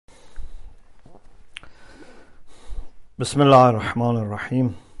بسم الله الرحمن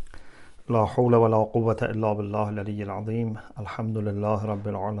الرحیم. لا حول ولا قوة الا بالله العلی العظیم. الحمد لله رب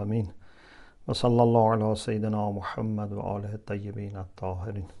العالمین و صلی الله علی سیدنا محمد و آله الطیبین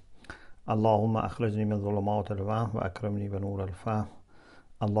الطاهرین. اللهم اخرجنی من ظلمات الوهم و اکرمنی بنور الفهم.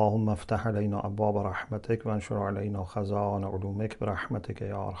 اللهم افتح علینا ابواب رحمتک و انشر علینا خزائن علومک برحمتک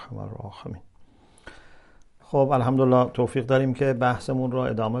یا ارحم الراحمین. خب الحمدلله توفیق داریم که بحثمون را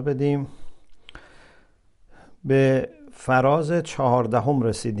ادامه بدیم. به فراز 14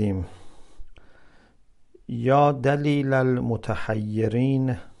 رسیدیم. یا دلیل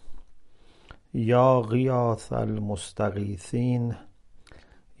المتحیرین، یا غیاث المستغیثین،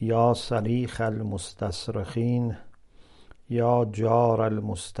 یا صریخ المستصرخین، یا جار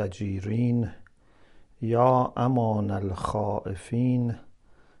المستجیرین، یا امان الخائفین،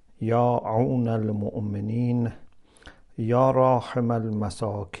 یا عون المؤمنین، یا راحم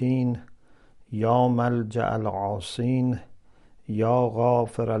المساکین، یا ملجأ العاصین، یا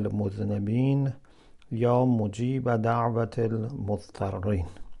غافر المذنبین، یا مجیب دعوت المضطرین.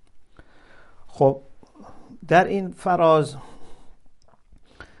 خب در این فراز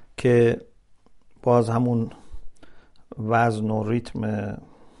که باز همون وزن و ریتم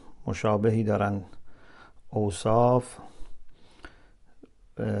مشابهی دارن اوصاف،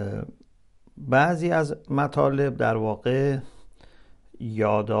 بعضی از مطالب در واقع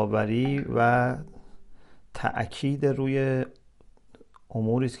یادآوری و تأکید روی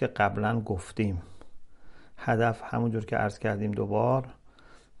اموری است که قبلا گفتیم. هدف همونجور که عرض کردیم دوبار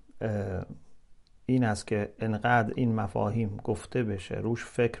این است که انقدر این مفاهیم گفته بشه، روش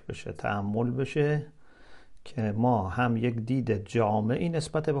فکر بشه، تأمل بشه که ما هم یک دید جامعی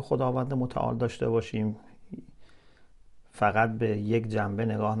نسبت به خداوند متعال داشته باشیم، فقط به یک جنبه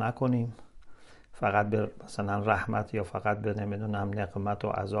نگاه نکنیم، فقط به مثلا رحمت یا فقط به نمیدونم نقمت و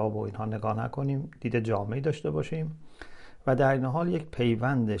عذاب و اینها نگاه نکنیم، دید جامعی داشته باشیم و در این حال یک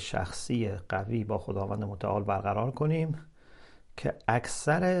پیوند شخصی قوی با خداوند متعال برقرار کنیم که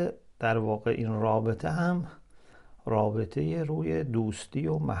اکثر در واقع این رابطه هم رابطه روی دوستی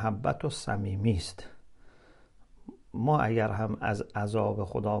و محبت و صمیمی است. ما اگر هم از عذاب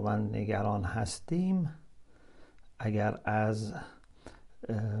خداوند نگران هستیم، اگر از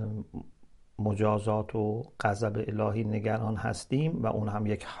مجازات و غضب الهی نگران هستیم و اون هم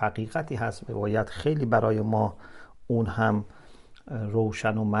یک حقیقتی هست و باید خیلی برای ما اون هم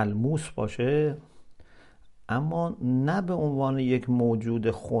روشن و ملموس باشه، اما نه به عنوان یک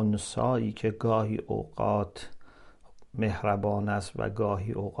موجود خنثایی که گاهی اوقات مهربان است و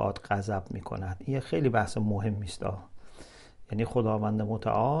گاهی اوقات غضب میکند. این خیلی بحث مهمی است. یعنی خداوند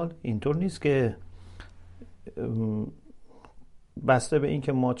متعال اینطور نیست که بسته به این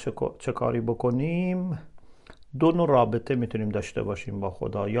که ما چه کاری بکنیم دو نوع رابطه میتونیم داشته باشیم با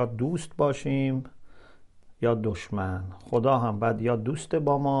خدا، یا دوست باشیم یا دشمن. خدا هم بعد یا دوست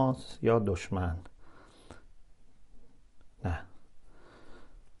با ماست یا دشمن. نه،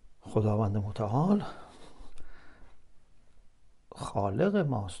 خداوند متعال خالق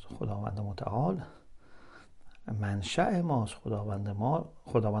ماست، خداوند متعال منشأ ماست،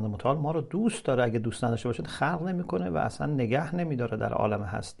 خداوند متعال ما رو دوست داره. اگه دوست نداشته باشه خلق نمیکنه و اصلا نگه نمیداره در عالم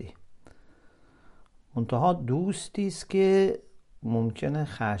هستی. منتها دوستی است که ممکنه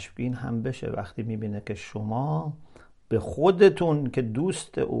خشمگین هم بشه وقتی میبینه که شما به خودتون که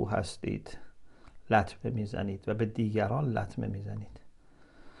دوست او هستید لطمه میزنید و به دیگران لطمه میزنید.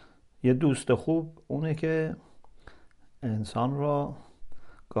 یه دوست خوب اونه که انسان را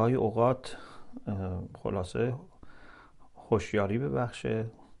گاهی اوقات خلاصه هوشیاری ببخشه.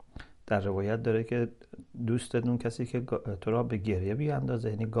 در روایت داره که دوستتون کسی که تو را به گریه بیاندازه،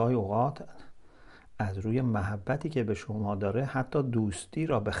 یعنی گاهی اوقات از روی محبتی که به شما داره حتی دوستی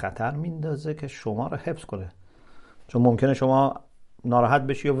را به خطر میندازه که شما را حفظ کنه، چون ممکنه شما ناراحت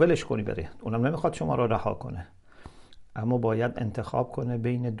بشی و ولش کنی بری، اونم نمیخواد شما را رها کنه، اما باید انتخاب کنه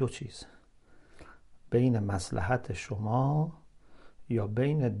بین دو چیز، بین مصلحت شما یا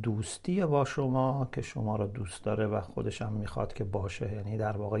بین دوستی با شما که شما را دوست داره و خودش هم میخواد که باشه. یعنی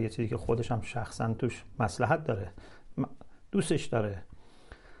در واقع یه چیزی که خودش هم شخصا توش مصلحت داره، دوستش داره.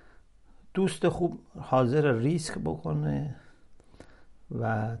 دوست خوب حاضر ریسک بکنه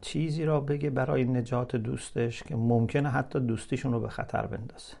و چیزی را بگه برای نجات دوستش که ممکنه حتی دوستیشون رو به خطر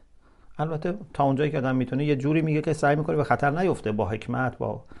بندازه. البته تا اونجایی که آدم میتونه یه جوری میگه که سعی میکنه به خطر نیفته، با حکمت،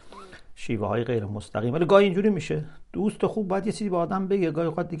 با شیوه های غیر مستقیم. ولی گاهی اینجوری میشه دوست خوب باید یه چیزی به آدم بگه، گاهی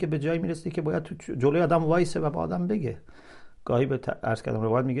اوقات دیگه به جایی میرسی که باید تو جلوی آدم وایسه و به آدم بگه. گاهی به عرض کردم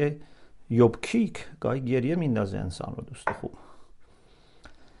روایت میگه یبکیک، گاهی گریه میندازه انسان رو دوست خوب.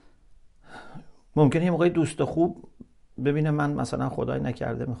 ممکنه یه موقعی دوست خوب ببینه من مثلا خدای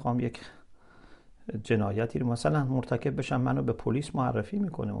نکرده میخوام یک جنایتی رو مثلا مرتکب بشم، منو به پلیس معرفی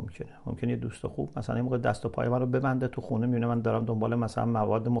میکنه. ممکنه یه دوست خوب مثلا این موقع دست و پای منو ببنده تو خونه، میبینه من دارم دنبال مثلا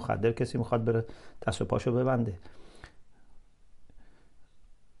مواد مخدر، کسی میخواد بره دست و پاشو ببنده.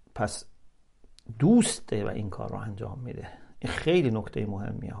 پس دوسته و این کار رو انجام میده. این خیلی نکته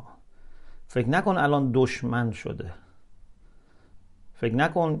مهمیه ها. فکر نکن الان دشمن شده، فکر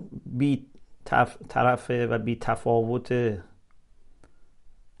نکن بی طرفه و بی تفاوت.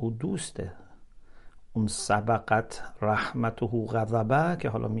 او دوسته. اون سبقت رحمته غضبه که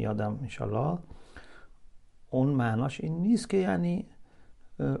حالا میادم انشالله، اون معناش این نیست که یعنی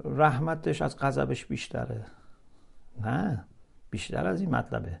رحمتش از غضبش بیشتره. نه، بیشتر از این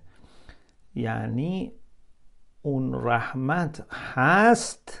مطلبه. یعنی اون رحمت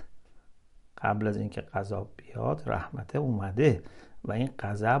هست قبل از اینکه غضب بیاد، رحمت اومده و این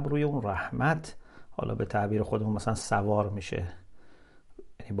غضب روی اون رحمت، حالا به تعبیر خودمون مثلا سوار میشه،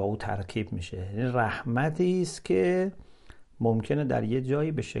 یعنی با او ترکیب میشه. یعنی رحمتی است که ممکنه در یه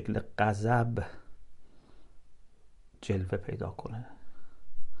جایی به شکل غضب جلوه پیدا کنه.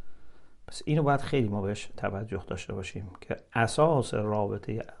 پس اینو باید خیلی ما بهش توجه داشته باشیم که اساس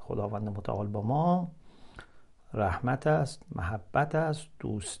رابطه خداوند متعال با ما رحمت است، محبت است،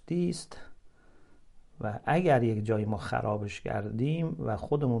 دوستی است. و اگر یک جایی ما خرابش کردیم و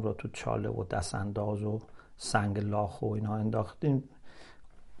خودمون رو تو چاله و دست انداز و سنگ لاخ و اینا انداختیم،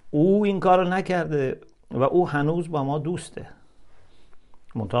 او این کارو نکرده و او هنوز با ما دوسته.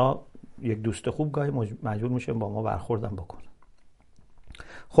 منتها یک دوست خوب گاهی مجبور میشه با ما برخوردم بکنه.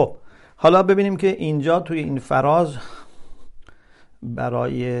 خب حالا ببینیم که اینجا توی این فراز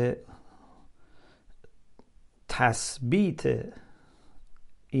برای تثبیت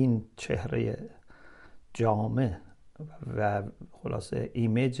این چهره جامع و خلاصه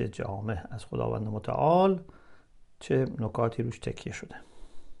ایمیج جامع از خداوند متعال چه نکاتی روش تکیه شده.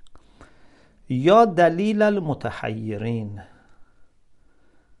 یا دلیل المتحیرین،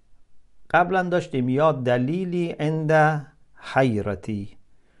 قبلا داشتیم یا دلیلی عند حیرتی،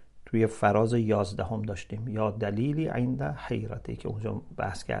 توی فراز 11 داشتیم یا دلیلی عند حیرتی که اونجا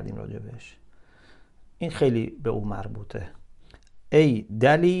بحث کردیم راجع بهش. این خیلی به اون مربوطه. ای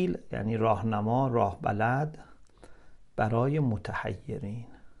دلیل یعنی راهنما، راه بلد برای متحیرین.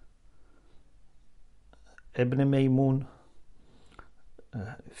 ابن میمون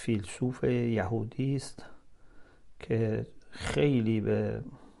فیلسوف یهودی است که خیلی به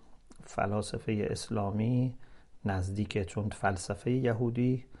فلاسفه اسلامی نزدیکه، چون فلسفه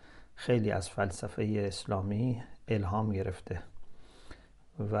یهودی خیلی از فلسفه اسلامی الهام گرفته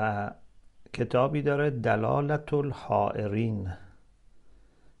و کتابی داره دلالت الحائرین.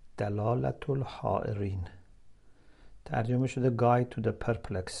 دلالت الحائرین ترجمه شده Guide to the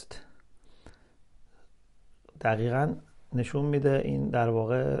Perplexed. دقیقاً نشون میده این در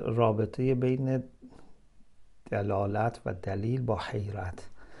واقع رابطه بین دلالت و دلیل با حیرت.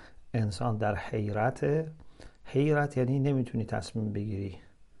 انسان در حیرت یعنی نمیتونی تصمیم بگیری،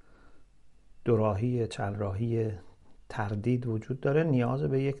 دوراهی، چند راهی، تردید وجود داره، نیاز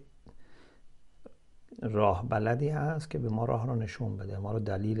به یک راه بلدی هست که به ما راه رو نشون بده، ما رو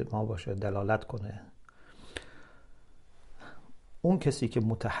دلیل ما باشه، دلالت کنه. اون کسی که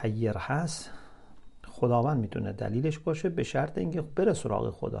متحیر هست خداوند میتونه دلیلش باشه، به شرط اینکه بره سراغ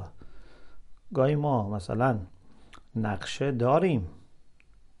خدا. گاهی ما مثلا نقشه داریم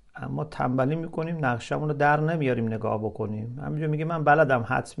اما تنبلی میکنیم، نقشه‌مون رو در نمیاریم نگاه بکنیم، همینجور میگه من بلدم،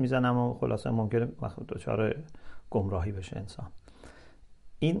 حدس میزنم و خلاصه ممکنه دچار گمراهی بشه انسان.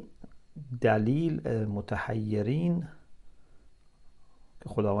 این دلیل متحیرین که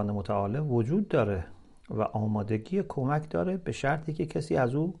خداوند متعال وجود داره و آمادگی کمک داره، به شرطی که کسی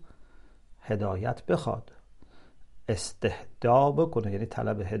از او هدایت بخواد، استهدا بکنه، یعنی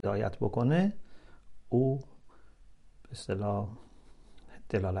طلب هدایت بکنه، او به اصطلاح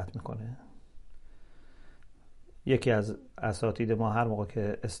دلالت میکنه. یکی از اساتید ما هر موقع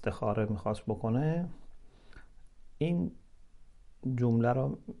که استخاره میخواست بکنه این جمله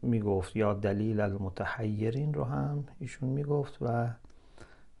رو میگفت، یا دلیل المتحیرین رو هم ایشون میگفت و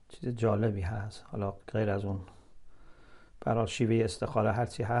چیز جالبی هست. حالا غیر از اون برای شیوه استخاره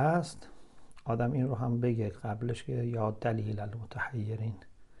هرچی هست، آدم این رو هم بگه قبلش که یا دلیل المتحیرین،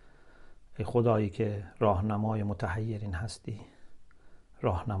 ای خدایی که راهنمای متحیرین هستی،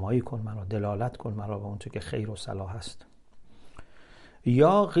 راهنمایی کن مرا، دلالت کن مرا به اونچه که خیر و صلاح است.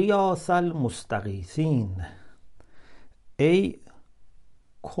 یا غیاث المستغیثین، ای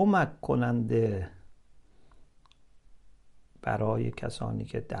کمک کننده برای کسانی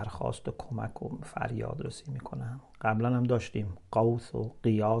که درخواست و کمک و فریاد رسی میکنن. قبلا هم داشتیم قوس و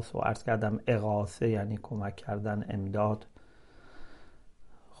قیاس و عرض کردم اغاثه یعنی کمک کردن، امداد.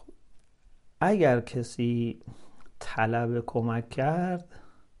 اگر کسی طلب کمک کرد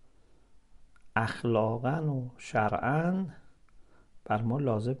اخلاقاً و شرعاً بر ما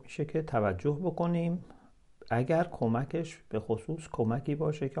لازم میشه که توجه بکنیم، اگر کمکش به خصوص کمکی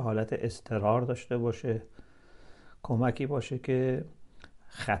باشه که حالت اضطرار داشته باشه، کمکی باشه که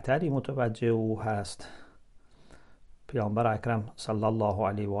خطری متوجه او هست. پیامبر اکرم صلی الله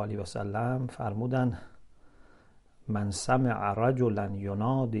علیه و آله و سلم فرمودن من سمع رجلا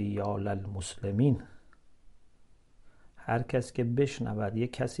ینادی یا للمسلمین، هر کس که بشنود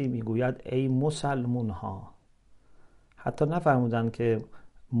یک کسی میگوید ای مسلمون ها، حتی نفرمودن که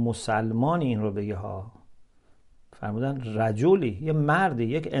مسلمانی این رو بگه ها، فرمودن رجلی، یه مردی،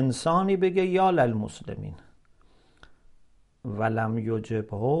 یک انسانی بگه یا للمسلمین ولم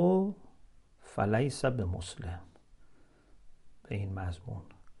یجبه فلیس بمسلم، به این مضمون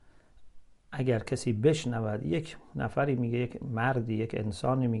اگر کسی بشنود یک نفری میگه، یک مردی، یک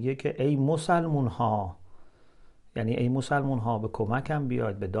انسانی میگه که ای مسلمون ها، یعنی ای مسلمون ها به کمکم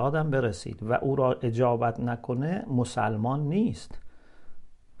بیاید، به دادم برسید، و او را اجابت نکنه مسلمان نیست.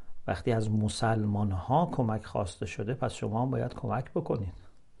 وقتی از مسلمان ها کمک خواسته شده پس شما هم باید کمک بکنید.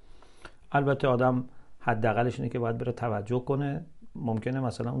 البته آدم حداقلش اینه که باید بره توجه کنه، ممکنه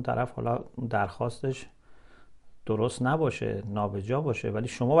مثلا اون طرف حالا درخواستش درست نباشه، نابجا باشه، ولی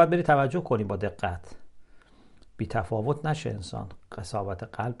شما باید بری توجه کنی با دقت، بی تفاوت نشه، انسان قساوت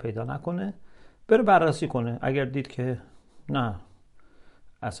قلب پیدا نکنه، بره بررسی کنه. اگر دید که نه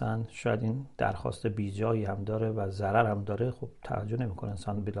اصلا شاید این درخواست بیجایی هم داره و ضرر هم داره، خب توجه نمیکنه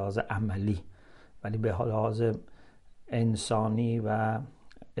انسان به لحاظ عملی، ولی به لحاظ انسانی و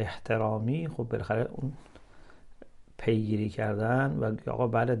احترامی خب بالاخره اون پیگیری کردن و آقا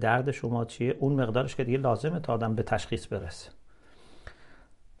بله درد شما چیه، اون مقدارش که دیگه لازمه تا آدم به تشخیص برسه.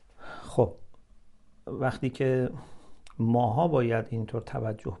 خب وقتی که ماها باید اینطور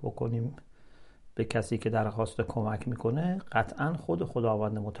توجه بکنیم به کسی که درخواست کمک میکنه، قطعا خود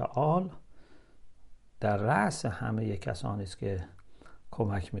خداوند متعال در رأس همه کسانی است که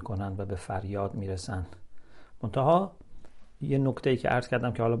کمک میکنن و به فریاد میرسن. منتها یه نکته‌ای که عرض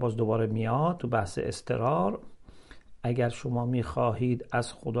کردم که حالا باز دوباره میاد تو بحث اضطرار، اگر شما میخواهید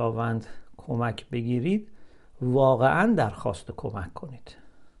از خداوند کمک بگیرید واقعا درخواست کمک کنید.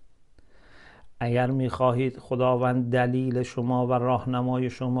 اگر میخواهید خداوند دلیل شما و راهنمای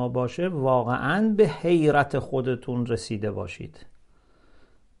شما باشه واقعا به حیرت خودتون رسیده باشید،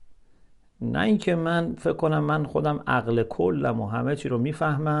 نه اینکه من فکر کنم من خودم عقل کلم و همه چی رو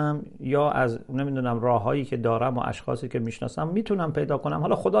میفهمم، یا از نمیدونم راههایی که دارم و اشخاصی که میشناسم میتونم پیدا کنم،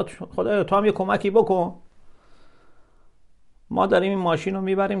 حالا خدا تو هم یه کمکی بکن. ما داریم این ماشین رو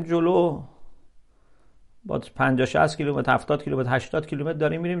میبریم جلو با 50-60 کیلومتر 70 کیلومتر 80 کیلومتر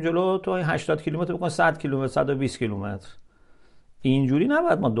داریم میریم جلو، تو این 80 کیلومتر بکن 100 کیلومتر 120 کیلومتر. اینجوری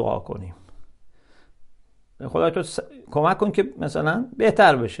نباید ما دعا کنیم خدای تو کمک کن که مثلا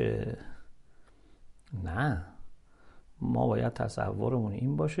بهتر بشه. نه، ما باید تصورمون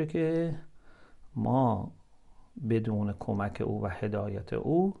این باشه که ما بدون کمک او و هدایت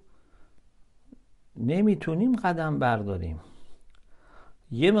او نمیتونیم قدم برداریم.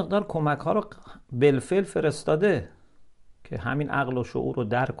 یه مقدار کمک ها رو بالفعل فرستاده که همین عقل و شعور و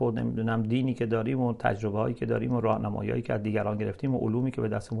درک و نمیدونم دینی که داریم و تجربه هایی که داریم و راهنمایی‌هایی که از دیگران گرفتیم و علومی که به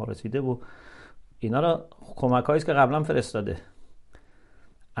دست ما رسیده و اینا را کمک هایی است که قبلا فرستاده،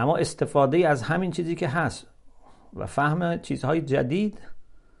 اما استفاده از همین چیزی که هست و فهم چیزهای جدید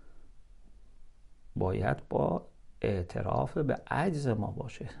باید با اعتراف به عجز ما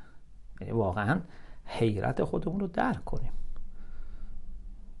باشه، یعنی واقعا حیرت خودمون رو درک کنیم.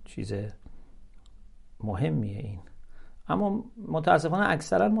 چیز مهمیه این. اما متاسفانه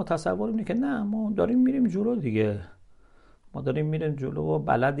اکثرا متصور اینه که نه ما داریم میریم جلو دیگه، ما داریم میریم جلو و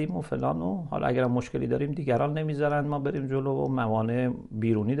بلدیم و فلان، و حالا اگر مشکلی داریم دیگران نمیذارن ما بریم جلو و موانع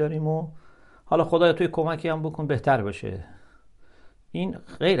بیرونی داریم و حالا خدایا توی کمکی هم بکن بهتر بشه. این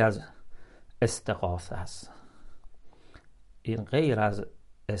غیر از استغاثه است، این غیر از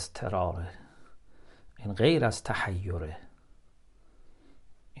اضطراره، این غیر از تحیره،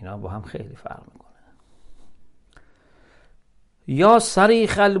 اینا با هم خیلی فرق میکنه. یا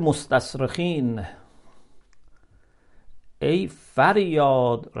صریخ المستصرخین، ای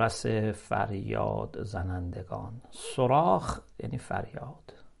فریاد رس فریاد زنندگان. صراخ یعنی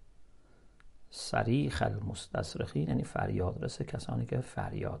فریاد، صریخ المستصرخین یعنی فریاد رس کسانی که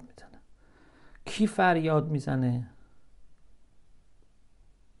فریاد میزنن. کی فریاد میزنه؟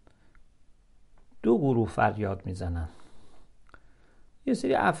 دو گروه فریاد میزنن. یه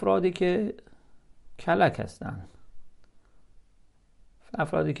سری افرادی که کلک هستن،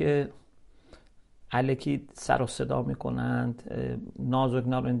 افرادی که الکی سر و صدا میکنند، نازک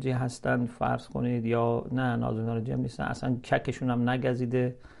نارنجی هستند فرض کنید، یا نه نازک نارنجی هم نیستن، اصلا ککشون هم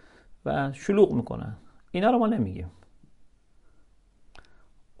نگزیده و شلوغ میکنن. اینا رو ما نمیگیم.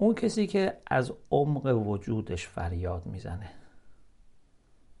 اون کسی که از عمق وجودش فریاد میزنه،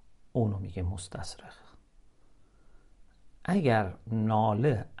 اونو میگه مستصرخ. اگر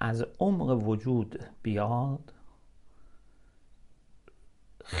ناله از عمق وجود بیاد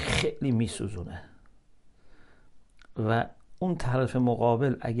خیلی میسوزونه و اون طرف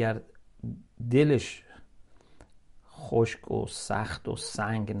مقابل اگر دلش خشک و سخت و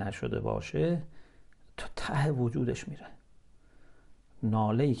سنگ نشده باشه تا ته وجودش میره.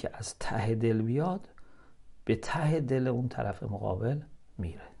 ناله‌ای که از ته دل بیاد به ته دل اون طرف مقابل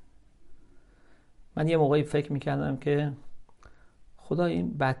میره. من یه موقعی فکر میکردم که خدا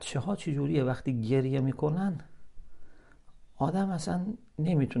این بچه ها چجوریه وقتی گریه میکنن آدم اصلا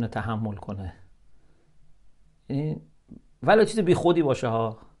نمیتونه تحمل کنه، ولی چیز بی خودی باشه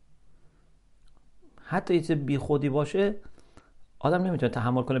ها، حتی یه چیز بی خودی باشه آدم نمیتونه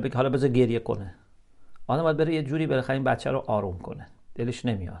تحمل کنه بگه حالا بذار گریه کنه. آدم باید بره یه جوری بالاخره این بچه رو آروم کنه، دلش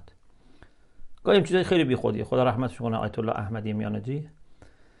نمیاد. گاهی این چیزای خیلی بی خودیه. خدا رحمتش کنه آیت الله احمدی میانجی،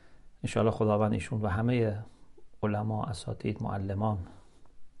 انشاءالله خداوند ایشون و همه علما، اساتید، معلمان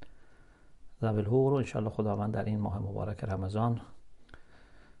ذوی الحور رو انشاءالله خداوند در این ماه مبارک رمضان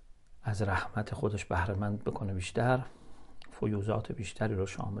از رحمت خودش بهره مند بکنه، بیشتر فیوضات بیشتری رو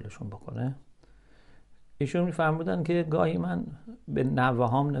شاملشون بکنه. ایشون میفرمودن که گاهی من به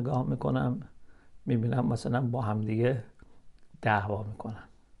نوه‌هام نگاه میکنم میبینم مثلا با هم دیگه دعوا میکنن.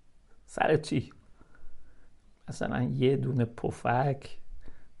 سر چی؟ مثلا یه دونه پفک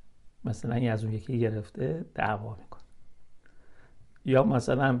مثلا از اون یکی گرفته دعوا میکنه، یا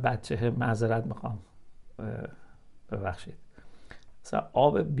مثلا بچه معذرت میخوام ببخشید مثلا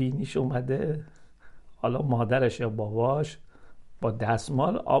آب بینیش اومده، حالا مادرش یا باباش با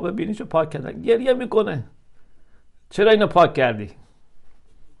دستمال آب بینیشو پاک کردن، گریه میکنه چرا اینو پاک کردی؟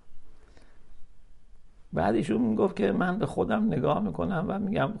 بعد ایشون میگفت که من به خودم نگاه میکنم و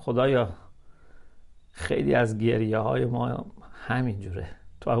میگم خدایا خیلی از گریه های ما همینجوره،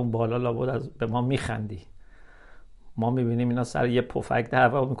 تو اون بالا لابد به ما میخندی، ما میبینیم اینا سر یه پفک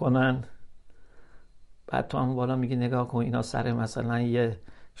دعوا میکنن، بعد تو هم بالا میگی نگاه کن اینا سر مثلا یه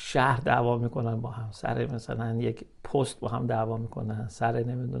شهر دعوا میکنن با هم، سر مثلا یک پست با هم دعوا میکنن، سر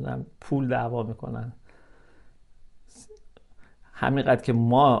نمیدونم پول دعوا میکنن. همینقدر که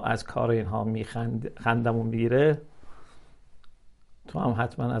ما از کار اینها خندمون میگیره، تو هم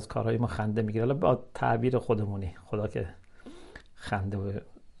حتما از کارهای ما خنده میگیره، حالا با تعبیر خودمونی، خدا که خنده و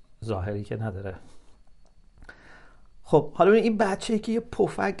ظاهری که نداره. خب حالا این بچه‌ای که یه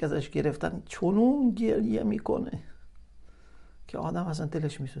پفک ازش گرفتن چونون گریه میکنه که آدم اصلا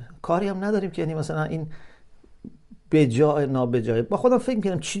دلش میسوزه. کاری هم نداریم که یعنی مثلا این بجای نابجای. با خودم فکر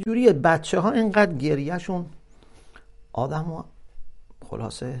میکنم چجوریه بچه ها اینقدر گریهشون آدم رو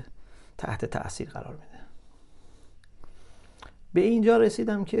خلاصه تحت تأثیر قرار میده. به اینجا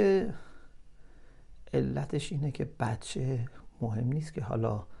رسیدم که علتش اینه که بچه مهم نیست که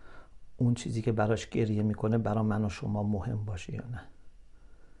حالا اون چیزی که براش گریه میکنه برای من و شما مهم باشه یا نه.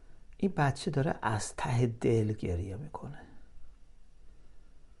 این بچه داره از ته دل گریه میکنه.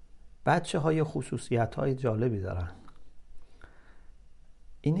 بچه های خصوصیت های جالبی دارن،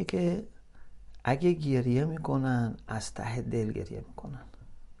 اینه که اگه گریه میکنن از ته دل گریه میکنن،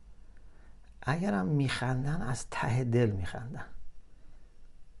 اگرم میخندن از ته دل میخندن،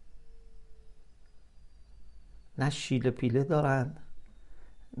 نه شیله پیله دارن،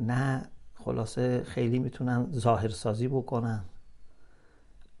 نه خلاصه خیلی میتونن ظاهرسازی بکنن،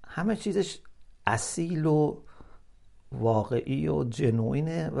 همه چیزش اصیل و واقعی و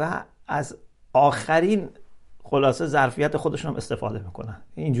جنوینه و از آخرین خلاصه ظرفیت خودشون هم استفاده میکنن.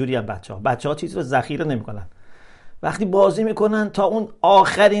 اینجوری هم بچه ها چیزی رو ذخیره نمیکنن، وقتی بازی میکنن تا اون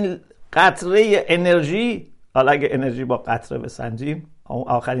آخرین قطره انرژی، حالا اگه انرژی با قطره بسنجیم، اون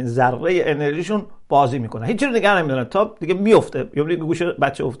آخرین ذره انرژیشون بازی میکنن، هیچ چیزی رو نگه نمیدارن تا دیگه میفته. یا میگه گوش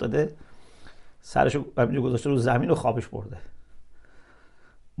بچه افتاده سرشو همینجوری گذاشته رو زمین و خوابش برده.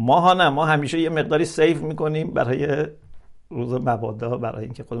 ما نه، ما همیشه یه مقداری سیو میکنیم برای روز مبادا، برای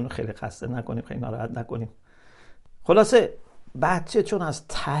اینکه خودمون خیلی خسته نکنیم، خیلی ناراحت نکنیم. خلاصه بچه چون از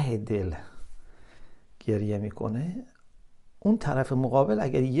ته دل گریه میکنه، اون طرف مقابل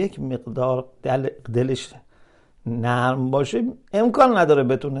اگر یک مقدار دلش نرم باشه امکان نداره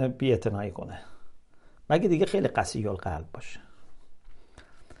بتونه بی‌اعتنایی کنه، مگه دیگه خیلی قسی القلب باشه.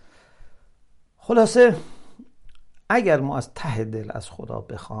 خلاصه اگر ما از ته دل از خدا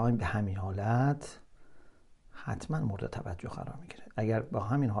بخوایم به همین حالت حتما مورد توجه قرار میگیره. اگر با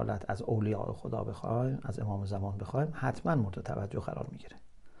همین حالت از اولیاء خدا بخوایم، از امام زمان بخوایم، حتما مورد توجه قرار میگیره.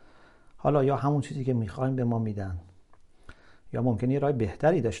 حالا یا همون چیزی که میخوایم به ما میدن، یا ممکنه یه راه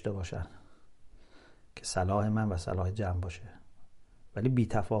بهتری داشته باشن که صلاح من و صلاح جمع باشه، ولی بی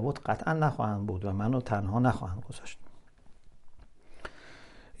تفاوت قطعا نخواهند بود و منو تنها نخواهند گذاشت.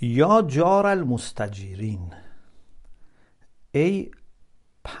 یا جار المستجیرین، ای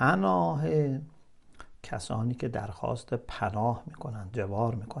پناه کسانی که درخواست پناه میکنن،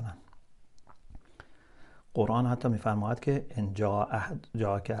 جوار میکنن. قرآن حتی میفرماید که ان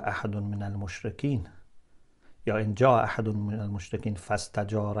جاءک احد من المشرکین، یا ان جاء احد من المشرکین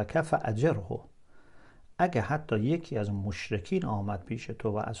فاستجارک فاجره، اگه حتی یکی از مشرکین آمد پیش تو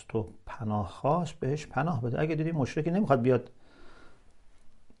و از تو پناه خواست، بهش پناه بده. اگه دیدی مشرکی نمیخواد بیاد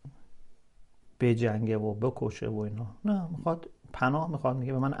بجنگه و بکشه و اینا، نه، میخواد پناه، میخواد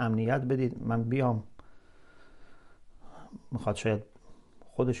میگه به من امنیت بدید من بیام، میخواد شاید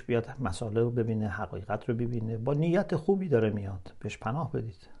خودش بیاد مسائل رو ببینه، حقیقت رو ببینه، با نیت خوبی داره میاد، بهش پناه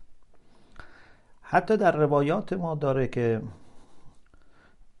بدید. حتی در روایات ما داره که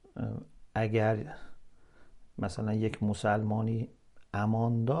اگر مثلا یک مسلمانی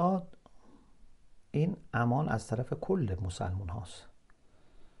امان داد، این امان از طرف کل مسلمان هاست.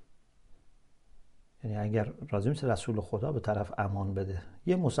 یعنی اگر راضی مثل رسول خدا به طرف امان بده،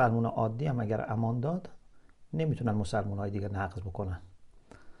 یه مسلمان عادی هم اگر امان داد، نمیتونن مسلمان های دیگه نقض بکنن.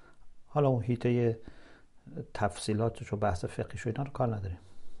 حالا اون حیطه تفصیلاتش و بحث فقهیش و اینا رو کار نداریم،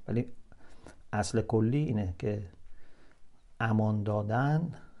 ولی اصل کلی اینه که امان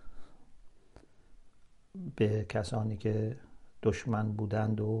دادن به کسانی که دشمن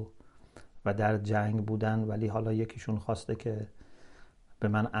بودند و در جنگ بودن، ولی حالا یکیشون خواسته که به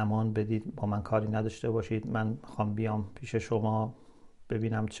من امان بدید، با من کاری نداشته باشید، من میخوام بیام پیش شما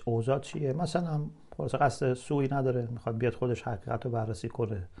ببینم اوضاع چیه، مثلا قصد سوئی نداره، میخواد بیاد خودش حقیقت رو بررسی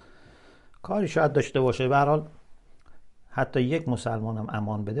کنه، کاری شاید داشته باشه، به هر حال حتی یک مسلمان هم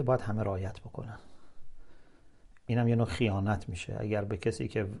امان بده باید همه رعایت بکنن. اینم یه نوع خیانت میشه اگر به کسی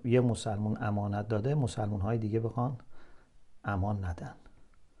که یه مسلمان امانت داده، مسلمان های دیگه بخوان امان ندن.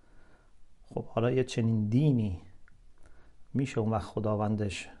 خب حالا یه چنین دینی میشه اون وقت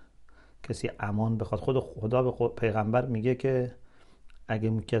خداوندش کسی امان بخواد؟ خدا به پیغمبر میگه که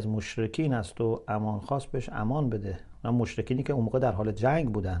اگه یکی از مشرکین است و امان خواست، بهش امان بده. نه مشرکینی که اون موقع در حال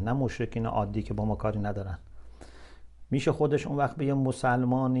جنگ بودن، نه مشرکین عادی که با ما کاری ندارن. میشه خودش اون وقت به یه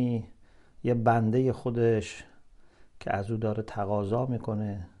مسلمانی، یه بنده خودش که از او داره تقاضا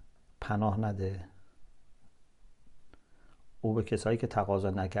میکنه پناه نده؟ او به کسایی که تقاضا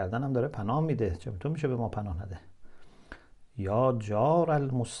نکردن هم داره پناه میده، چطور میشه به ما پناه نده؟ یا جار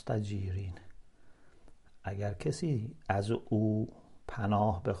المستجیرین، اگر کسی از او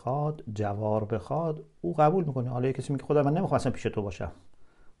پناه بخواد، جوار بخواد، او قبول میکنه. حالا یه کسی میگه خدا من نمیخواستم پیش تو باشم،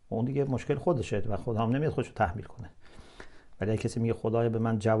 اون دیگه مشکل خودشه و خدا هم نمیاد خودشو تحمیل کنه. ولی کسی میگه خدایا به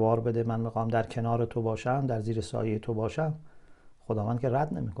من جوار بده، من میخوام در کنار تو باشم، در زیر سایه تو باشم، خداوند که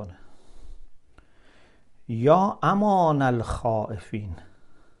رد نمیکنه. یا امان الخائفین،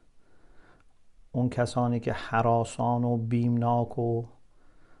 اون کسانی که هراسان و بیمناک و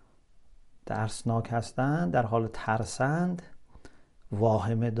ترسناک هستند، در حال ترسند،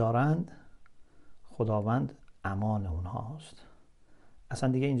 واهمه دارند، خداوند امان اونهاست.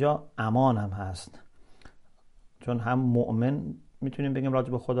 اصلا دیگه اینجا امان هم هست، چون هم مؤمن میتونیم بگیم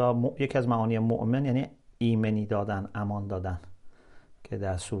راجع به خدا، یکی از معانی مؤمن یعنی ایمنی دادن، امان دادن، که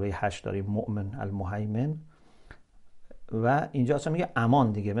در سوره 8 داریم مؤمن المهیمن، و اینجا اصلا میگه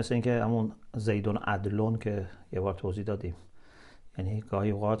امان دیگه، مثل اینکه همون زیدون عدلون که یه بار توضیح دادیم. یعنی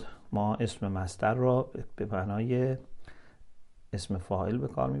گاهی اوقات ما اسم مصدر را به معنای اسم فاعل به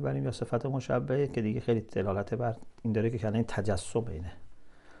کار میبریم یا صفت مشبهه، که دیگه خیلی دلالت بر این داره که کلمه تجسم اینه.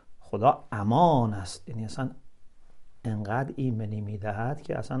 خدا امان است، یعنی اصلا انقدر ایمنی میدهد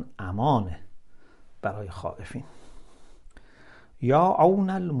که اصلا امانه برای خائفین. یا عون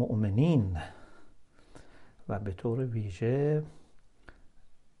المؤمنین، و به طور ویژه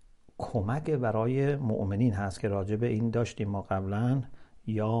کمک برای مؤمنین هست که راجع به این داشتیم ما قبلا.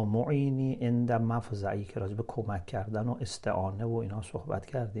 یا معینی عند مفزعی، که راجع به کمک کردن و استعانه و اینا صحبت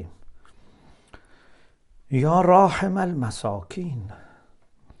کردیم. یا راحم المساکین،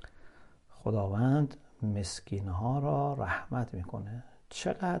 خداوند مسکین ها را رحمت میکنه.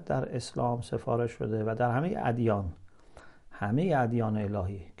 چقدر در اسلام سفارش شده و در همه ادیان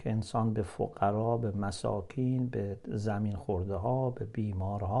الهی که انسان به فقرا، به مساکین، به زمین خورده ها، به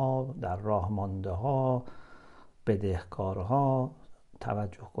بیمارها، در راه مانده ها، بدهکارها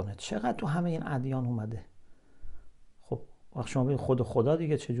توجه کنه. چقدر تو همه این ادیان اومده. خب وقت شما ببین خود خدا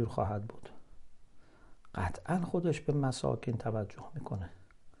دیگه چجور خواهد بود؟ قطعا خودش به مساکین توجه میکنه.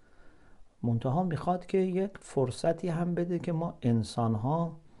 منتها میخواد که یک فرصتی هم بده که ما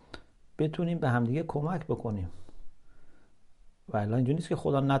انسان‌ها بتونیم به همدیگه کمک بکنیم. و الان اینجوری نیست که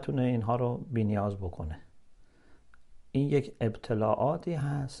خدا نتونه اینها رو بی‌نیاز بکنه. این یک ابتلاعاتی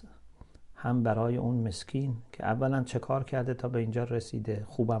هست هم برای اون مسکین که اولا چه کار کرده تا به اینجا رسیده،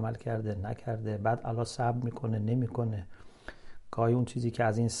 خوب عمل کرده نکرده، بعد الان صبر میکنه نمیکنه. گاهی اون چیزی که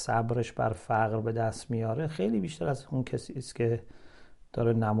از این صبرش بر فقر به دست میاره خیلی بیشتر از اون کسی است که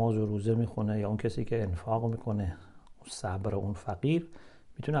داره نماز و روزه میخونه یا اون کسی که انفاق میکنه. اون صبر اون فقیر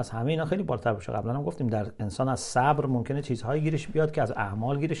میتونه از همه اینا خیلی بالاتر باشه. قبلا هم گفتیم در انسان از صبر ممکنه چیزهایی گیرش بیاد که از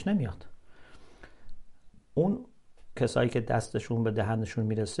اعمال گیرش نمیاد. اون کسایی که دستشون به دهنشون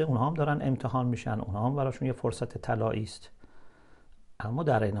میرسه اونها هم دارن امتحان میشن، اونها هم براشون یه فرصت طلایی است. اما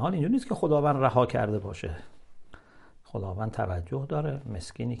در این حال اینجوری نیست که خداوند رها کرده باشه. خداوند توجه داره.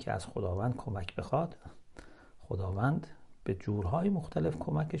 مسکینی که از خداوند کمک بخواد، خداوند به جورهای مختلف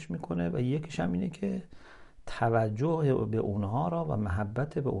کمکش میکنه و یکیش هم اینه که توجه به اونها را و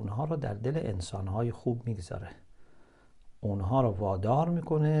محبت به اونها را در دل انسانهای خوب میگذاره. اونها را وادار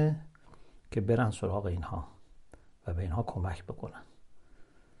میکنه که برن سراغ اینها و به اینها کمک بکنن.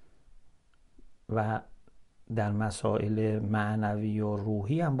 و در مسائل معنوی و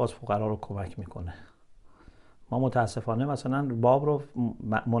روحی هم باز فقرا رو کمک میکنه. ما متاسفانه مثلا باب رو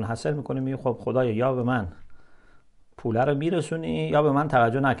منحصر میکنیم، میگه خب خدایا یا به من پوله رو میرسونی یا به من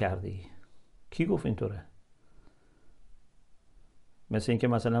توجه نکردی. کی گفت اینطوره؟ مثل اینکه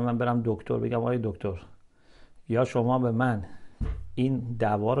مثلا من برم دکتر بگم آقای دکتر یا شما به من این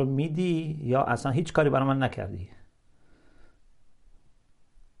دوا رو میدی یا اصلا هیچ کاری برای من نکردی.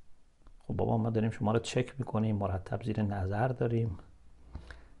 خب بابا ما داریم شما رو چک میکنیم، مرتب زیر نظر داریم،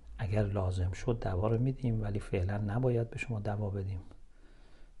 اگر لازم شد دوا رو میدیم ولی فعلا نباید به شما دوا بدیم.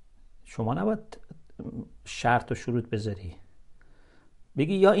 شما نباید شرط و شروط بذاری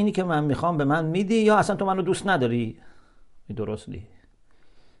بگی یا اینی که من میخوام به من میدی یا اصلا تو منو دوست نداری. درست لی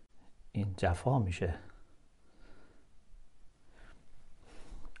این جفا میشه.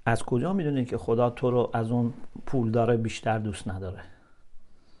 از کجا میدونی که خدا تو رو از اون پول داره بیشتر دوست نداره؟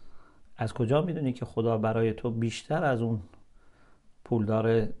 از کجا میدونی که خدا برای تو بیشتر از اون پول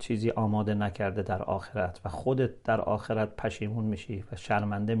داره چیزی آماده نکرده در آخرت و خودت در آخرت پشیمون میشی و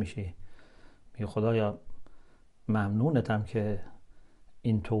شرمنده میشی؟ میگه خدایا ممنونتم که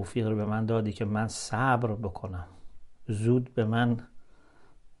این توفیق رو به من دادی که من صبر بکنم، زود به من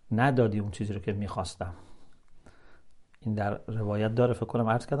ندادی اون چیزی رو که میخواستم. این در روایت داره، فکر کنم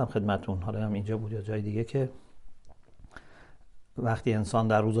عرض کردم خدمتون، حالا هم اینجا بود یا جای دیگه، که وقتی انسان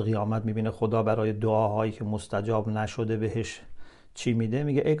در روز قیامت میبینه خدا برای دعاهایی که مستجاب نشده بهش چی میده،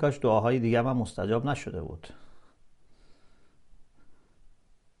 میگه ای کاش دعاهای دیگه من مستجاب نشده بود.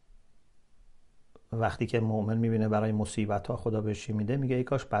 وقتی که مؤمن میبینه برای مصیبت ها خدا بهش چی میده، میگه ای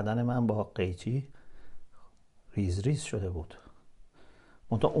کاش بدن من با قیچی ریز ریز شده بود.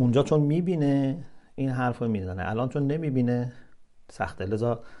 منتها اونجا چون میبینه این حرف رو میزنه، الان چون نمیبینه سخته.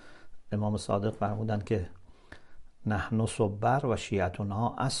 لذا امام صادق فرمودن که نحن صبر و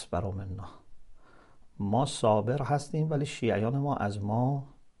شیعتنا اصبر منا. ما صابر هستیم ولی شیعیان ما از ما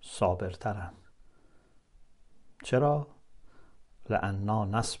صابرترن. چرا؟ لأننا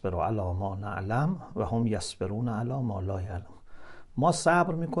نصبر علی ما نعلم و هم یصبرون علی ما لا یعلم. ما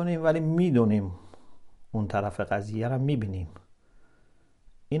صبر میکنیم ولی میدونیم اون طرف قضیه رو میبینیم.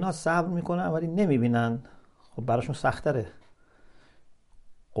 اینا صبر میکنن ولی نمیبینن، خب براشون سختره.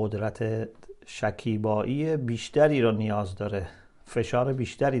 قدرت شکیبایی بیشتری رو نیاز داره، فشار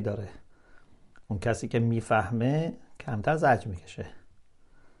بیشتری داره. اون کسی که میفهمه کمتر زجر میکشه.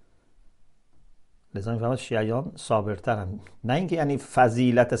 لذا میفهمد شیعیان صابرترن. نه اینکه یعنی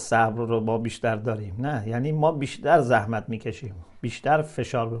فضیلت صبر رو ما بیشتر داریم، نه، یعنی ما بیشتر زحمت میکشیم، بیشتر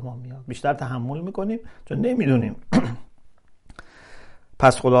فشار به ما میاد، بیشتر تحمل میکنیم چون نمیدونیم.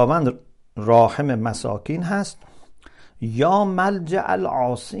 پس خداوند راحم مساکین هست. یا ملجأ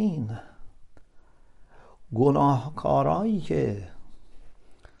العاصین، گناهکارایی که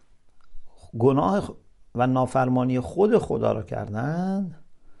گناه و نافرمانی خود خدا رو کردن،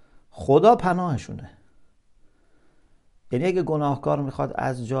 خدا پناهشونه. یعنی اگه گناهکار میخواد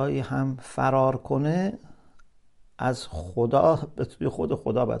از جایی هم فرار کنه، از خدا به توی خود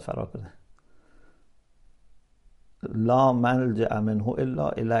خدا باید فرار کنه. لا ملجأ منه الا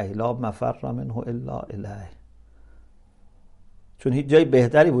الیه، لا مفر منه الا الیه. چون هیچ جای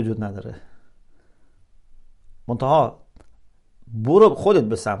بهتری وجود نداره. منتها برو خودت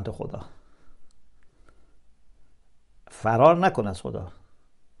به سمت خدا، فرار نکن از خدا،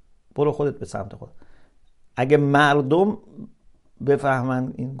 برو خودت به سمت خدا. اگه مردم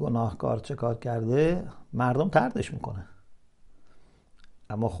بفهمن این گناهکار چه کار کرده، مردم طردش میکنه.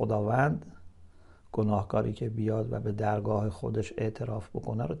 اما خداوند گناهکاری که بیاد و به درگاه خودش اعتراف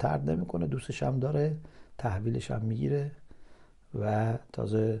بکنه رو طرد نمیکنه، دوستش هم داره، تحویلش هم میگیره و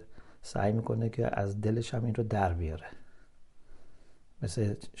تازه سعی میکنه که از دلش هم این رو در بیاره.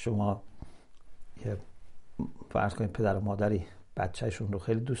 مثل شما یه فرض کنید پدر و مادری بچهشون رو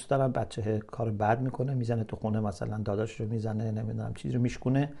خیلی دوست دارن، بچه کار بد میکنه، میزنه تو خونه، مثلا داداش رو میزنه، نمیدونم چیزی رو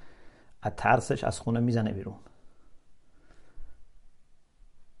میشکونه، از ترسش از خونه میزنه بیرون.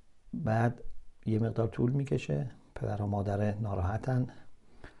 بعد یه مقدار طول میکشه، پدر و مادر ناراحتن،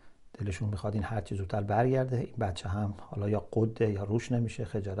 دلشون میخواد این هر چیز زودتر برگرده. این بچه هم حالا یا قده یا روش نمیشه،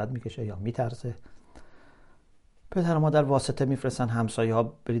 خجالت میکشه یا میترسه. پدر و مادر واسطه میفرستن همسایه ها،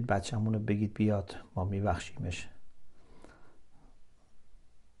 برید بچه‌مون رو بگید بیاد ما میبخشیمش.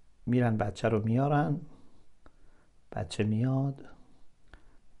 میرن بچه رو میارن، بچه میاد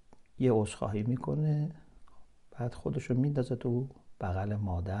یه عذرخواهی میکنه، بعد خودشو میندازه تو بغل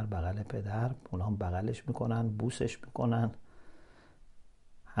مادر، بغل پدر، اونا هم بغلش میکنن، بوسش میکنن.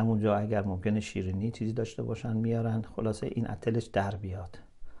 همونجا اگر ممکنه شیرینی چیزی داشته باشن میارن، خلاصه این اتلش در بیاد.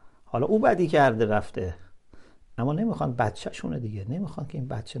 حالا او بدی کرده رفته، اما نمیخوان بچه شونه دیگه، نمیخوان که این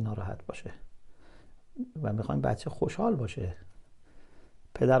بچه ناراحت باشه و میخوان بچه خوشحال باشه.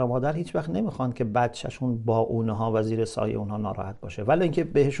 پدر و مادر هیچ وقت نمیخوان که بچهشون با اونها و زیر سایه اونها ناراحت باشه، ولی اینکه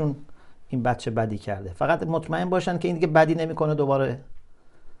بهشون این بچه بدی کرده، فقط مطمئن باشن که این دیگه بدی نمیکنه،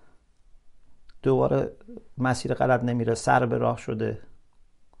 دوباره مسیر غلط نمیره، سر به راه شده،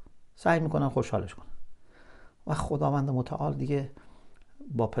 سعی میکنن خوشحالش کنن. و خداوند متعال دیگه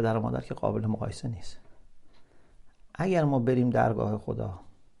با پدر و مادر که قابل مقایسه نیست. اگر ما بریم درگاه خدا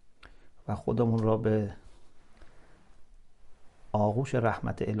و خودمون را به آغوش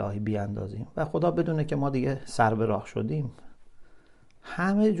رحمت الهی بیاندازیم و خدا بدونه که ما دیگه سر به راه شدیم،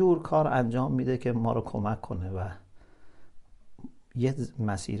 همه جور کار انجام میده که ما رو کمک کنه و یه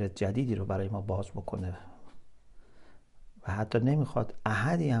مسیر جدیدی رو برای ما باز بکنه و حتی نمیخواد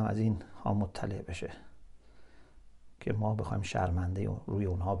احدی هم از این ها مطلع بشه که ما بخوایم شرمنده روی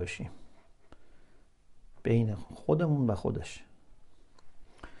اونها بشیم، بین خودمون و خودش.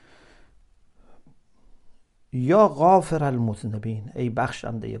 یا غافر المذنبین، ای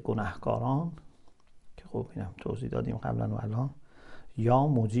بخشنده گناهکاران، که خب اینم توضیح دادیم قبلا و الان. یا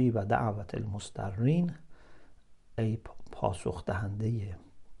مجیب دعوت المضطرین، ای پاسخ دهنده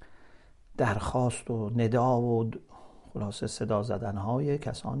درخواست و ندا و خلاصه صدا زدنهای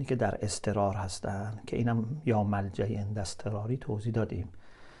کسانی که در اضطرار هستند، که اینم یا ملجأ عند اضطراری توضیح دادیم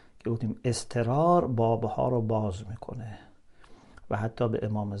که گفتیم اضطرار بابها رو باز میکنه و حتی به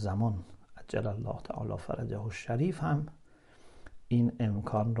امام زمان عجل الله تعالی فرجه الشریف هم این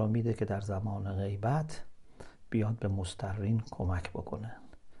امکان را میده که در زمان غیبت بیاد به مضطرین کمک بکنه.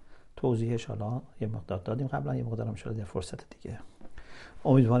 توضیحش حالا یه مقدار دادیم قبلا، یه مقدار هم شده در فرصت دیگه.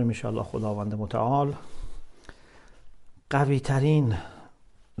 امیدواریم ان شاء الله خداوند متعال قوی ترین،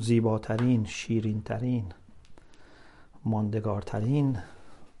 زیباترین، شیرین ترین، ماندگارترین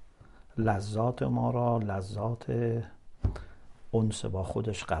لذات ما را لذات انس با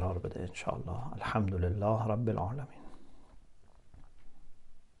خودش قرار بده ان شاء الله. الحمدلله رب العالمین.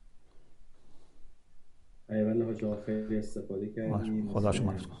 ایوالله حاج آقا خیلی استفاده کردیم. خدا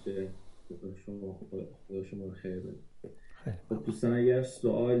شما رو خدا شما رو خیر بده. خب دوستان اگر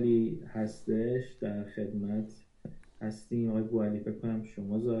سوالی هستش در خدمت هستیم. آقای بوعلی فکر کنم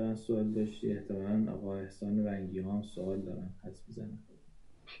شما ظاهرا سوال داشتی، احتمالاً آقا احسان رنگی هم سوال دارن، حدس میزنم.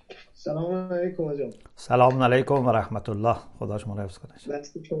 سلام علیکم آقا. سلام علیکم و رحمت الله. خدا شما رو حفظ کنه.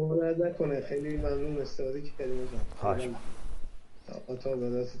 دست شما درد نکنه. خیلی ممنون استفاده کردیم آقا. خواهش می‌کنم. تا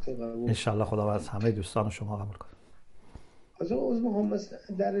بدستون قبول. ان شاء الله خدا از همه دوستان شما قبول کنه. آقا عزم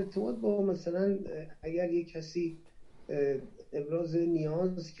مثلا در ارتباط با مثلا اگر یک کسی ابراز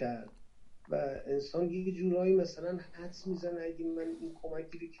نیاز کرد و انسان یه جورایی مثلا حدس میزنه اگه من این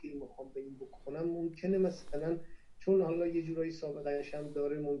کمکی رو که میخوام به این بکنم ممکنه مثلا چون حالا یه جورایی سابقه‌اش هم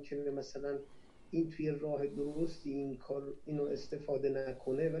داره ممکنه مثلا این توی راه درستی این کار اینو استفاده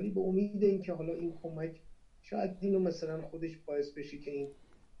نکنه، ولی به امید اینکه حالا این کمک شاید اینو مثلا خودش باعث بشه که این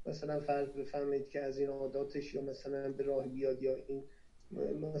مثلا فرض بفهمید که از این عاداتش یا مثلا به راه بیاد یا این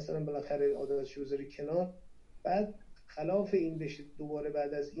مثلا بالاخره عاداتش رو بذاره کنار، بعد خلاف این بشه دوباره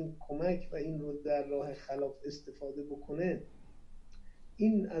بعد از این کمک و این رو در راه خلاف استفاده بکنه،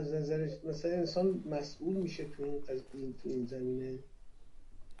 این از نظر مثلا انسان مسئول میشه تو این زمینه.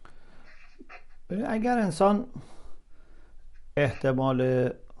 اگر انسان احتمال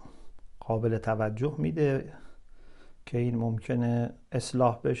قابل توجه میده که این ممکنه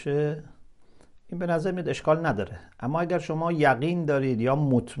اصلاح بشه، این به نظر میاد اشکال نداره. اما اگر شما یقین دارید یا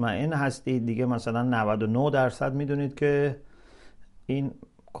مطمئن هستید دیگه مثلا 99% میدونید که این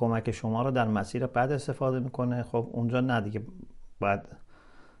کمک شما رو در مسیر بد استفاده میکنه، خب اونجا نه دیگه، باید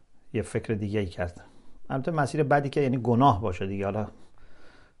یه فکر دیگه ای کرد. البته مسیر بدی که یعنی گناه باشه دیگه، حالا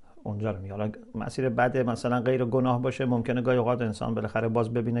اونجا رو میگه. حالا مسیر بد مثلا غیر گناه باشه، ممکنه گاهی اوقات انسان بالاخره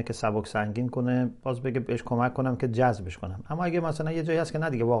باز ببینه که سبک سنگین کنه، باز بگه بهش کمک کنم که جذبش کنم. اما اگه مثلا یه جایی هست که نه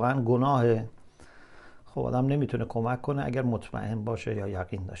دیگه واقعا گناهه، خب آدم نمیتونه کمک کنه اگر مطمئن باشه یا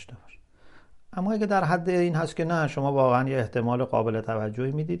یقین داشته باشه. اما اگه در حد این هست که نه، شما واقعا یه احتمال قابل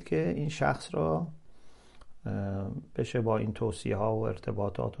توجهی میدید که این شخص را بشه با این توصیه ها و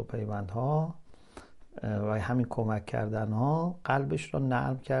ارتباطات و پیوندها و همین کمک کردن ها قلبش را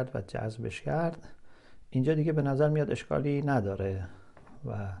نرم کرد و جذبش کرد، اینجا دیگه به نظر میاد اشکالی نداره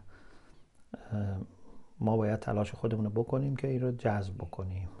و ما باید تلاش خودمون رو بکنیم که این رو جذب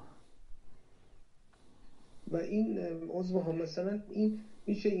بکنیم. و این عضو ها مثلا این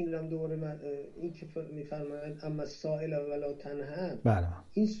میشه این رم دوباره این که میفرمایند اما سائل ولا تنهر، بله.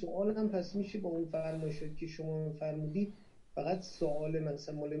 این سوال هم پس میشه با اون فرمایشات که شما فرمودید فقط سوال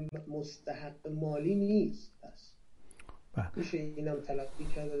مثلا مال مستحق مالی نیست، پس میشه اینم تلقی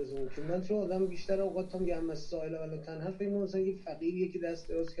کرد از اون که من چون آدم بیشتر اوقات میگم اما سائل ولا تنهر فکر مثلا یه فقیریه که دست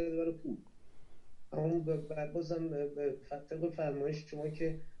دراز کرده برای پول. اما بازم طبق فرمایش شما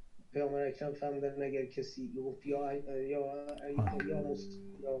که پیامبر اکرم فرمودن اگر کسی گفت یا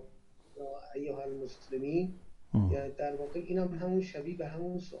ایها المسلمین، یعنی در واقع اینم همون شبیه به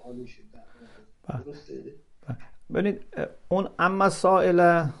همون سوال میشه. درسته؟ ببینید اون اما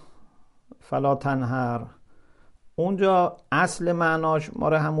سائل فلا تنهر اونجا اصل معناش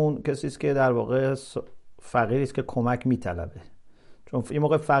ماره همون کسی است که در واقع فقیری است که کمک میطلبه. چون این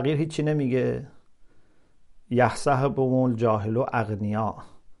موقع فقیر هیچی نمیگه، یحسبهم الجاهل اغنیا،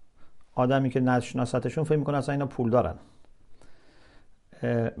 آدمی که نشناستشون فکر میکنه اصلا اینا پول دارن،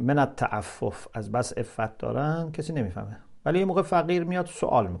 من التعفف، از بس عفت دارن، کسی نمیفهمه. ولی یه موقع فقیر میاد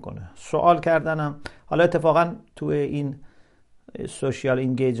سوال میکنه. سوال کردنم حالا اتفاقا توی این سوشیال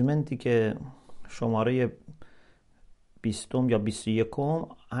اینگیجمنتی که شماره 20 یا 21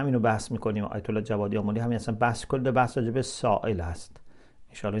 همینو بحث میکنیم، آیت الله جوادی آملی همین اصلا بحث کل بحث راجع به سائل هست،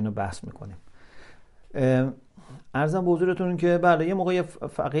 ان شاء الله اینو بحث میکنیم. عرضم به حضورتون که بله یه موقع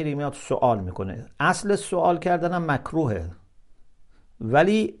فقیری میاد سوال میکنه، اصل سوال کردنم مکروهه،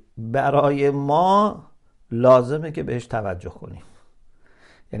 ولی برای ما لازمه که بهش توجه کنیم.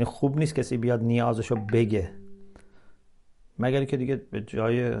 یعنی خوب نیست کسی بیاد نیازشو بگه، مگر که دیگه به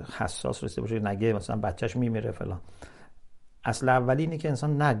جای حساس رسیده باشه، نگه مثلا بچهش میمیره فلان. اصل اولی اینه که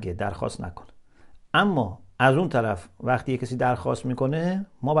انسان نگه، درخواست نکنه. اما از اون طرف وقتی کسی درخواست میکنه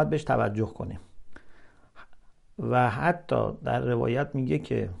ما باید بهش توجه کنیم. و حتی در روایت میگه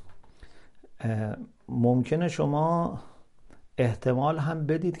که ممکنه شما احتمال هم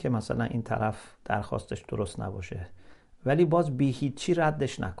بدید که مثلا این طرف درخواستش درست نباشه، ولی باز بی هیچی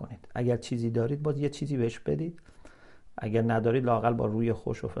ردش نکنید. اگر چیزی دارید باز یه چیزی بهش بدید، اگر ندارید لااقل با روی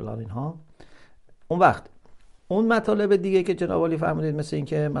خوش و فلان اینها. اون وقت اون مطالب دیگه که جناب عالی فرمودید، مثل این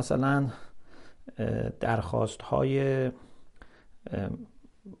که مثلا درخواست های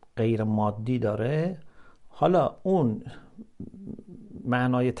غیر مادی داره، حالا اون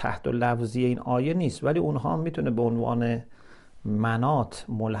معنای تحت لفظی این آیه نیست، ولی اونها میتونه به عنوان منات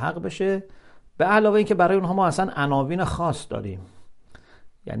ملحق بشه. به علاوه این که برای اونها ما اصلا عناوین خاص داریم،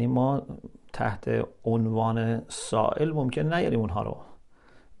 یعنی ما تحت عنوان سائل ممکن نیاریم اونها رو،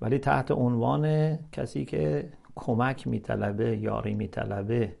 ولی تحت عنوان کسی که کمک میطلبه، یاری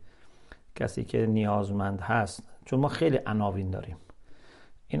میطلبه، کسی که نیازمند هست، چون ما خیلی عناوین داریم.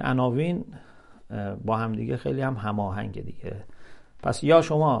 این عناوین با هم دیگه خیلی هم هماهنگ دیگه. پس یا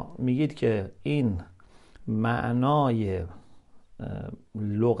شما میگید که این معنای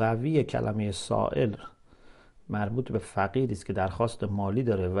لغوی کلمه سائل مربوط به فقیری است که درخواست مالی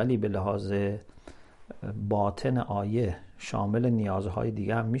داره، ولی به لحاظ باطن آیه شامل نیازهای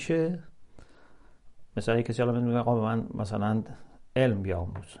دیگه هم میشه. مثلا کسی الان میگه آقا من مثلا علم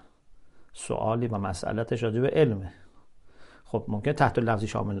بیاموز، سوالی و مسئلتش راجع به علمه، خب ممکن تحت لفظی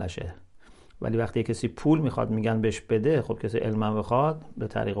شامل نشه، ولی وقتی کسی پول میخواد میگن بهش بده، خب کسی علم بخواد به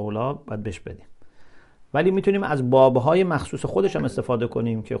طریق اولا باید بهش بدیم. ولی میتونیم از بابهای مخصوص خودش هم استفاده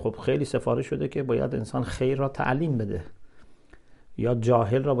کنیم که خب خیلی سفارش شده که باید انسان خیر را تعلیم بده یا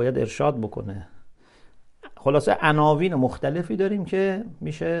جاهل را باید ارشاد بکنه. خلاصه عناوین مختلفی داریم که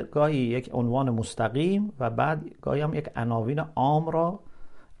میشه گاهی یک عنوان مستقیم و بعد گاهی هم یک عناوین عام را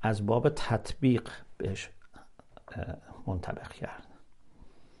از باب تطبیق بهش منطبق کرد.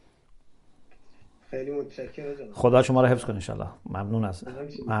 خیلی متشکرم. خدا شما رو حفظ کنه ان شاء الله. ممنون از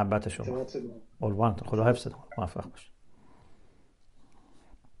محبت شما. قربانتون. خدا حفظتون. موفق باشید.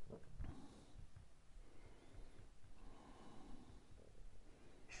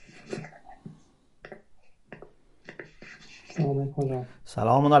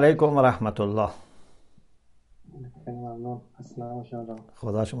 سلام علیکم و رحمت الله. خیلی ممنون.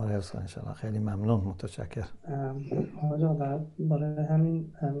 خدا شما رو حفظ کنه ان شاء الله. خیلی ممنون. متشکرم. حالا برای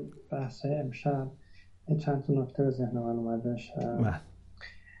همین بحث امشب چند تا نکته به ذهن من اومدش.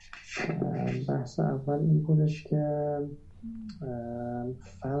 بحث اول این بودش که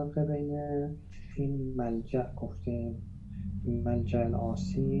فرق بین این ملجأ گفتیم، ملجأ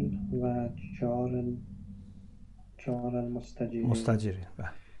الآسین و جار المستجیرین.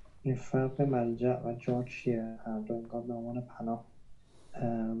 این فرق ملجأ و جار چیه؟ هر دو انگار به عنوان پناه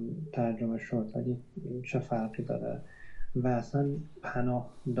ترجمه شد، ولی چه فرقی داره و اصلا پناه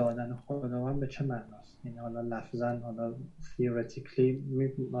دادن خداوند به چه معناست؟ یعنی حالا لفظاً، حالا theoretically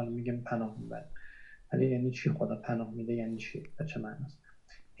میگیم پناه میبره، ولی یعنی چی خدا پناه میده؟ یعنی چی؟ به چه معناست؟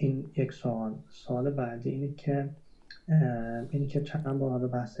 این یک سوال بعدی اینی که چند بار حالا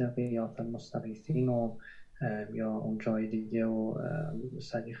بحث قیاس المستغیثین و یا اون جای دیگه و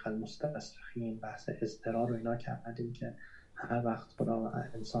صدیق المستصرخین، بحث اضطرار و اینا کردیم که هر وقت خدا و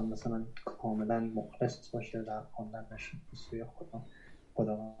انسان مثلا کاملا مخلص باشه در خواندنش به سوی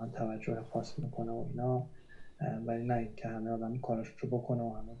خداوند توجه خاص میکنه و اینا، ولی نه که همه آدم کارش رو بکنه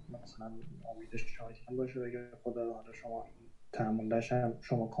و همه مثلا امیدش جایی باشه و بگه خدا حالا شما تعاملش هم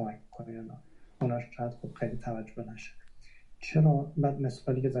شما کمک کنید یا نه، اوناش شاید خب خیلی توجه نشه. چرا؟ بعد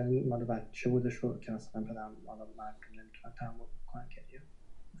مثالی که زنی مال بچه بودش رو که مثلا پدرم حالا مردم نمیتونن تحمل کنن که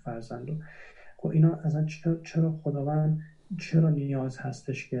فرزندو و اینا، اصلا چرا خداوند چرا نیاز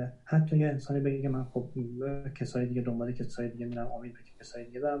هستش که حتی یه انسانی بگه من خب کسای دیگه دنبال کسای دیگه میرم، امید به کسای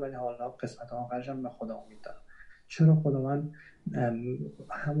دیگه دارم، ولی حالا قسمت آخرشم به خدا امید دارم. چرا خداوند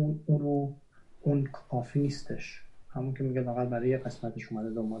همون اون کافی نیستش؟ همون که میگه فقط برای یه قسمتش اومده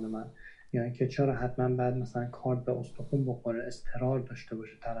دنبال من، یعنی که چرا حتما بعد مثلا کار به استخون بخوره، اصرار داشته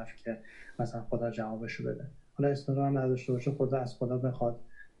باشه طرف که مثلا خدا جوابشو بده؟ حالا اصرار هم نداشته باشه، خدا از خدا بخواد،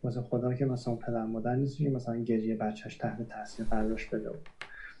 مثلا خدا که مثلا پدر مادر نیست که مثلا گریه بچهش تحت تاثیر قرارش بده.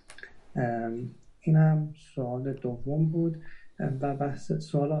 این هم سوال دوم بود. و بحث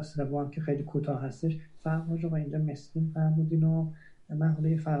سوال سوم که خیلی کوتاه هستش، فرق با اینجا مسکین فرمودین و من حالا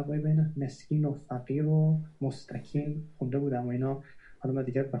یه فرقی بین مسکین و فقیر و مستکین خونده بودم و اینا، حالا من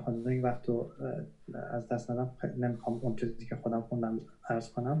دیگه بخوام این وقت رو از دست ندم نمیخوام اون چیزی که خودم خوندم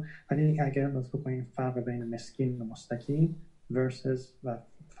عرض کنم، ولی اگر لطف بکنیم فرق بین مسکین و مستکین versus و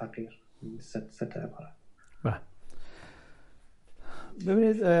فقیر، ست عبارت.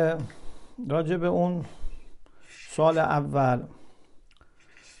 ببینید راجع به اون سوال اول،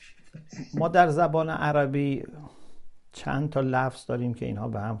 ما در زبان عربی چند تا لفظ داریم که اینها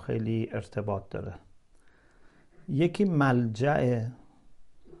به هم خیلی ارتباط داره. یکی ملجأ،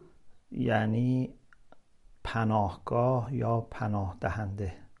 یعنی پناهگاه یا پناه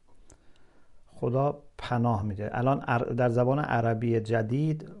دهنده. خدا پناه میده. الان در زبان عربی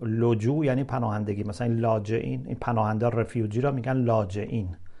جدید لجوء یعنی پناهندگی، مثلا لاجئین، این پناهنده رفیوجی را میگن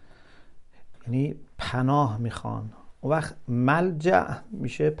لاجئین، یعنی پناه میخوان. اون وقت ملجأ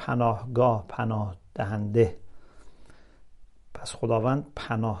میشه پناهگاه، پناه دهنده. پس خداوند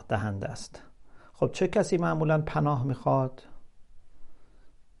پناه دهنده است. خب چه کسی معمولا پناه میخواد؟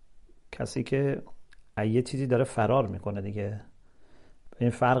 کسی که یه چیزی داره فرار میکنه دیگه. این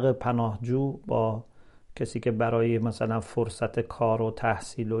فرق پناهجو با کسی که برای مثلا فرصت کار و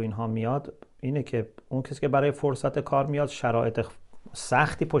تحصیل و اینها میاد اینه که اون کسی که برای فرصت کار میاد شرایط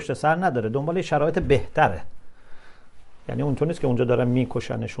سختی پشت سر نداره، دنبال شرایط بهتره. یعنی اونطور نیست که اونجا دارن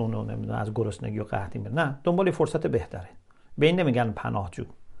میکشنشون و نمیدونم از گرسنگی و قحطی میره، نه، دنبال فرصت بهتره. به این نمیگن پناهجو.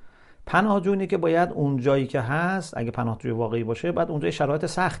 پناهجو اینه که باید اون جایی که هست، اگه پناهجوی واقعی باشه، باید اونجا شرایط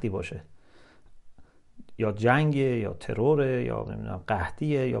سختی باشه، یا جنگ یا ترور یا نمیدونم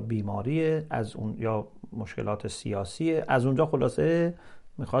قحطیه یا بیماریه، از اون یا مشکلات سیاسیه، از اونجا خلاصه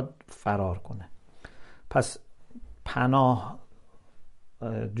میخواد فرار کنه. پس پناهجو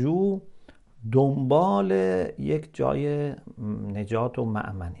دنبال یک جای نجات و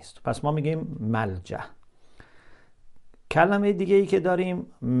مأمنی است. پس ما میگیم ملجأ. کلمه دیگه ای که داریم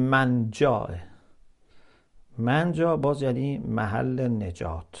منجا. منجا باز یعنی محل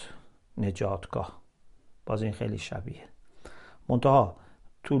نجات، نجاتگاه. باز این خیلی شبیه. منتها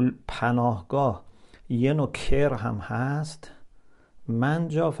تو پناهگاه یه نوع کر هم هست.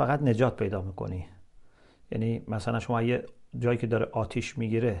 منجا فقط نجات پیدا میکنی. یعنی مثلا شما یه جایی که داره آتیش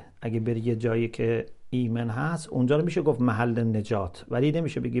میگیره اگه بری یه جایی که ایمن هست اونجا رو میشه گفت محل نجات، ولی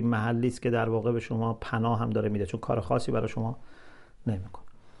نمیشه بگی محلی است که در واقع به شما پناه هم داره میده، چون کار خاصی برای شما نمیکنه.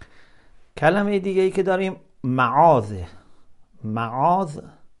 کلمه دیگه ای که داریم معاذ. معاذ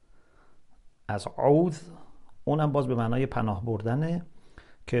از عوذ، اونم باز به معنای پناه بردنه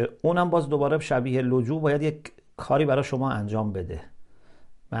که اونم باز دوباره شبیه لجوء باید یک کاری برای شما انجام بده.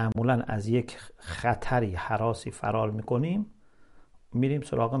 معمولا از یک خطری هراسی فرار میکنیم میریم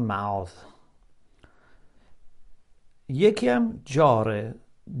سراغ معاذ. یکی هم جاره.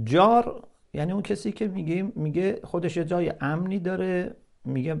 جار یعنی اون کسی که میگه خودش جای امنی داره،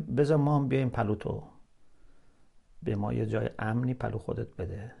 میگه بذار ما هم بیایم پلوتو، به ما یه جای امنی پلو خودت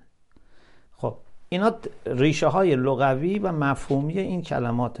بده. خب اینا ریشه های لغوی و مفهومی این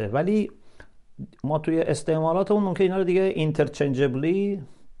کلماته، ولی ما توی استعمالاتمون ممکن اینا رو دیگه اینترچنجبلی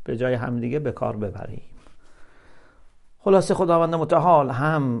به جای هم دیگه به کار ببریم. خلاصه خداوند متعال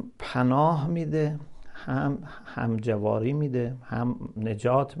هم پناه میده، هم جواری میده، هم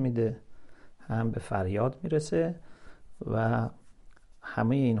نجات میده، هم به فریاد میرسه و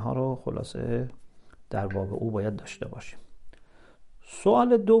همه اینها رو خلاصه در باب او باید داشته باشیم.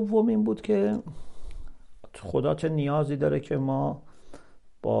 سوال دوم این بود که خدا چه نیازی داره که ما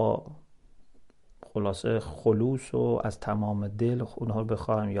با خلاصه خلوص و از تمام دل اونها رو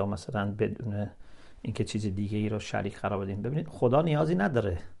بخوایم یا مثلا بدون اینکه چیز دیگه ای رو شریک قرار بدیم. ببینید خدا نیازی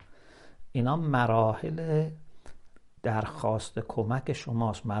نداره، اینا مراحل درخواست کمک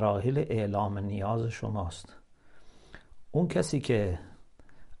شماست، مراحل اعلام نیاز شماست. اون کسی که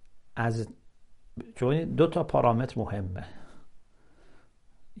از دو تا پارامتر مهمه،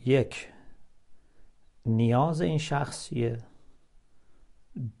 یک نیاز این شخصیه،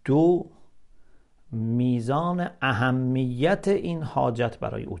 دو میزان اهمیت این حاجت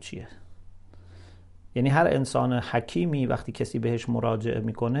برای او چیه. یعنی هر انسان حکیمی وقتی کسی بهش مراجعه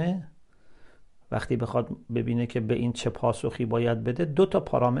میکنه، وقتی بخواد ببینه که به این چه پاسخی باید بده، دو تا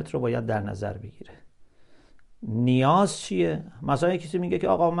پارامتر رو باید در نظر بگیره. نیاز چیه؟ مثلا کسی میگه که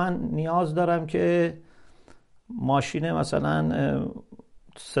آقا من نیاز دارم که ماشین مثلا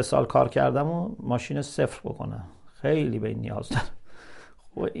 3 سال کار کردم و ماشین 0 بکنم، خیلی به این نیاز دارم.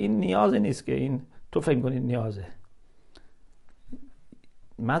 خب این نیازی نیست که این تو فکر کنید نیازه.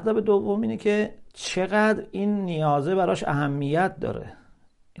 مطلب دوم اینه که چقدر این نیازه براش اهمیت داره.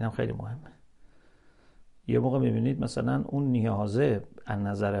 این هم خیلی مهمه. یه موقع میبینید مثلا اون نیازه از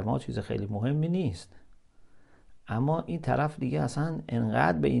نظر ما چیز خیلی مهمی نیست، اما این طرف دیگه اصلا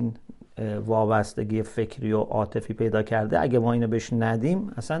انقدر به این وابستگی فکری و عاطفی پیدا کرده، اگه ما اینو بهش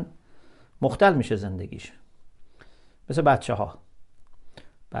ندیم اصلا مختل میشه زندگیش. مثل بچه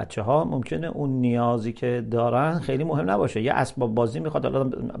ها ممکنه اون نیازی که دارن خیلی مهم نباشه. یه اسباب بازی میخواد، حالا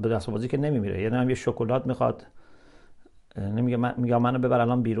به اسباب بازی که نمیمیره، یعنی یه شکلات میخواد، نمیگه میگه منو ببر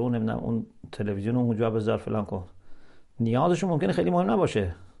الان بیرون، نمیدونم اون تلویزیون اونجا بذار فلان کن. نیازش ممکنه خیلی مهم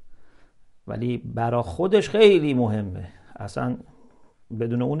نباشه ولی برای خودش خیلی مهمه، اصلا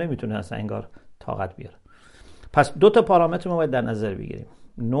بدون اون نمیتونه اصلا انگار طاقت بیاره. پس 2 تا پارامتر ما باید در نظر بگیریم،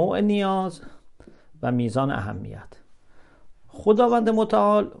 نوع نیاز و میزان اهمیت. خداوند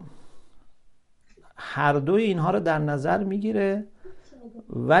متعال هر دوی اینها رو در نظر میگیره،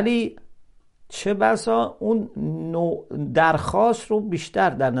 ولی چه بسا اون نوع درخواست رو بیشتر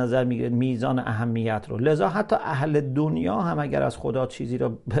در نظر میگیره، میزان اهمیت رو. لذا حتی اهل دنیا هم اگر از خدا چیزی رو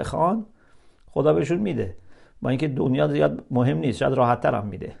بخوان خدا بهشون میده، با اینکه دنیا زیاد مهم نیست، شاید راحت‌تر هم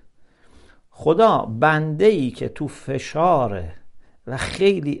میده. خدا بنده‌ای که تو فشاره و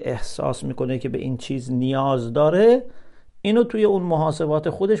خیلی احساس میکنه که به این چیز نیاز داره، اینو توی اون محاسبات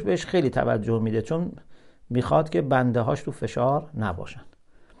خودش بهش خیلی توجه میده، چون میخواد که بنده هاش تو فشار نباشن.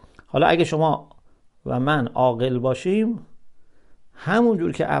 حالا اگه شما و من عاقل باشیم، همون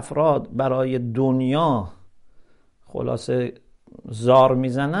جور که افراد برای دنیا خلاصه زار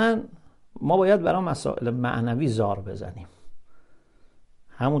میزنن، ما باید برای مسائل معنوی زار بزنیم.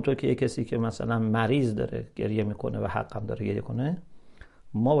 همونطور که یک کسی که مثلا مریض داره گریه میکنه و حق هم داره گریه کنه،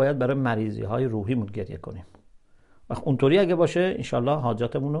 ما باید برای مریضی های روحیمون گریه کنیم. وقت اونطوری اگه باشه انشالله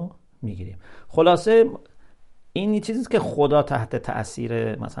حاجاتمون رو میگیریم. خلاصه این چیزیست که خدا تحت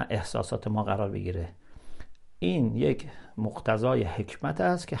تأثیر مثلا احساسات ما قرار بگیره. این یک مقتضای حکمت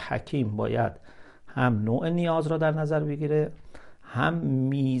است که حکیم باید هم نوع نیاز را در نظر بگیره، هم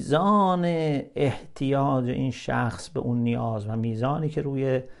میزان احتیاج این شخص به اون نیاز و میزانی که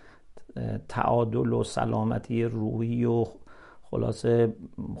روی تعادل و سلامتی روحی و خلاصه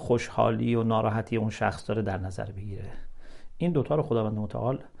خوشحالی و ناراحتی اون شخص داره در نظر بگیره. این دوتا رو خداوند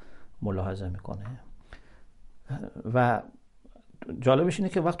متعال ملاحظه میکنه و جالبش اینه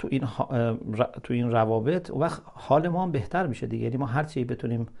که وقت تو این روابط وقت حال ما هم بهتر میشه دیگه. یعنی ما هر چی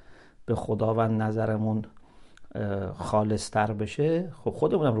بتونیم به خداوند نظرمون خالص‌تر بشه، خب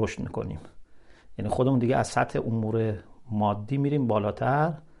خودمون هم رشد میکنیم. یعنی خودمون دیگه از سطح امور مادی میریم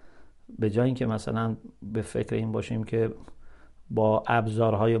بالاتر، به جای اینکه مثلا به فکر این باشیم که با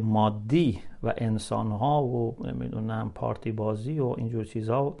ابزارهای مادی و انسانها و نمیدونم پارتی بازی و اینجور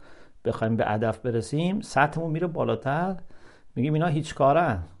چیزها بخوایم به هدف برسیم، سطحمون میره بالاتر. میگیم اینا هیچ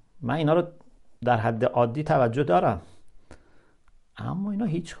کارن، من اینا رو در حد عادی توجه دارم، اما اینا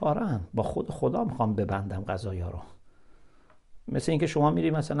هیچ کارن، با خدا میخوام ببندم قضایا رو. مثل اینکه شما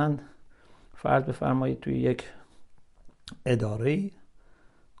میری مثلا فرض بفرمایید توی یک اداره‌ای،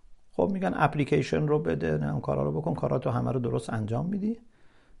 خب میگن اپلیکیشن رو بده، نه اون کارا رو بکن، کاراتو همه رو درست انجام میدی،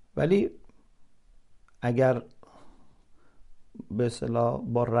 ولی اگر به اصطلاح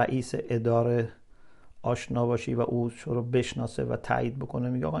با رئیس اداره آشنا باشی و او رو بشناسه و تایید بکنه،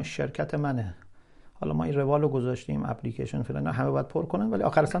 میگه آقا این شرکت منه، حالا ما این روال رو گذاشتیم، اپلیکیشن فلان، همه باید پر کنن، ولی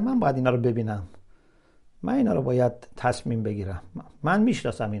آخر سر من باید اینا رو ببینم، من اینا رو باید تصمیم بگیرم، من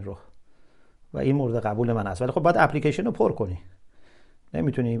میشناسم این رو و این مورد قبول من است، ولی خب باید اپلیکیشن رو پر کنی.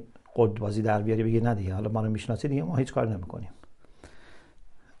 نمیتونی قدبازی در بیاری بگی نه دیگه، حالا ما رو میشناسی دیگه، ما هیچ کار نمیکنیم.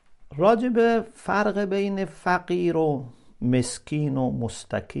 راجع به فرق بین فقیر و مسکین و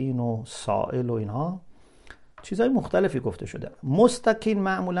مستکین و سائل و اینها چیزای مختلفی گفته شده. مستکین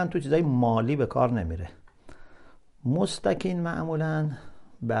معمولا تو چیزای مالی به کار نمیره. مستکین معمولا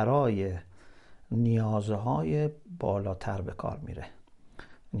برای نیازهای بالاتر به کار میره.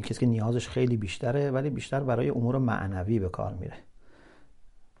 یعنی کسی که نیازش خیلی بیشتره ولی بیشتر برای امور معنوی به کار میره.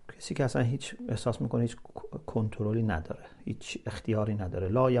 کسی که اصلا هیچ احساس میکنه هیچ کنترلی نداره، هیچ اختیاری نداره.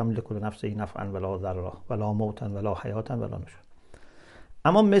 لا یملک لنفسه نفعا ولا ضرا ولا موتا ولا حیاتا ولا نشور.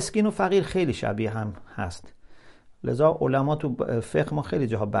 اما مسکین و فقیر خیلی شبیه هم هست. لذا علما تو فقه ما خیلی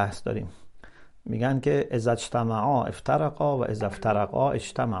جاها بحث داریم، میگن که اذا اجتمعا افترقا و اذا افترقا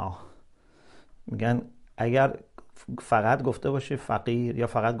اجتمعا. میگن اگر فقط گفته باشه فقیر یا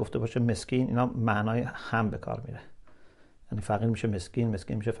فقط گفته باشه مسکین، اینا معنای هم به کار میره. یعنی فقیر میشه مسکین،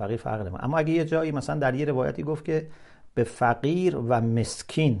 مسکین میشه فقیر، فرق نمیکنه. اما اگه یه جایی مثلا در یه روایتی گفت که به فقیر و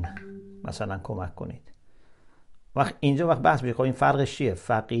مسکین مثلا کمک کنید، وقت اینجا وقت بحث میشه خب این فرقش چیه؟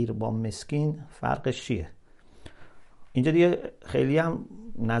 فقیر با مسکین فرقش چیه؟ اینجا دیگه خیلی هم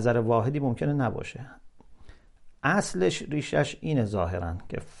نظر واحدی ممکنه نباشه. اصلش ریشش اینه ظاهرا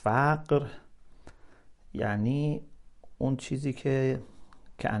که فقر یعنی اون چیزی که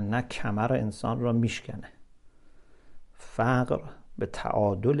انه کمر انسان را میشکنه. فقر به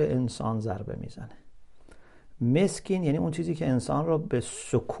تعادل انسان ضربه میزنه. مسکین یعنی اون چیزی که انسان را به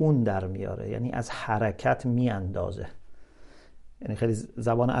سکون در میاره، یعنی از حرکت میاندازه. یعنی خیلی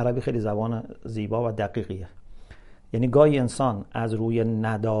زبان عربی خیلی زبان زیبا و دقیقیه. یعنی گاهی انسان از روی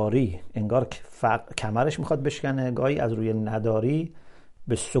نداری انگار کمرش میخواد بشکنه، گاهی از روی نداری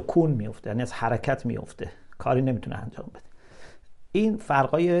به سکون میفته، یعنی از حرکت میفته، کاری نمیتونه انجام بده. این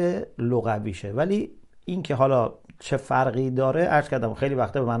فرقای لغویشه. ولی این که حالا چه فرقی داره عرض کردم خیلی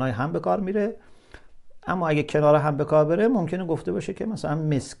وقتا به معنای هم به کار میره، اما اگه کنار هم به کار بره ممکنه گفته باشه که مثلا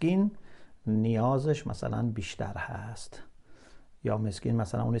مسکین نیازش مثلا بیشتر هست، یا مسکین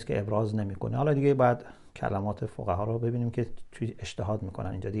مثلا اونیست که ابراز نمیکنه. حالا دیگه باید کلمات فقها رو ببینیم که چی اجتهاد میکنن.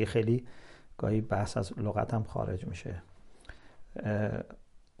 اینجا دیگه خیلی گاهی بحث از لغت هم خارج میشه.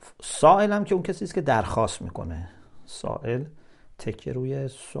 سائل هم که اون کسی است که درخواست میکنه. سائل تکیه روی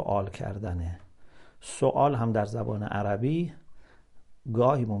سوال کردنه. سوال هم در زبان عربی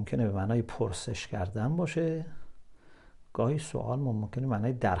گاهی ممکنه به معنای پرسش کردن باشه، گاهی سوال ممکنه به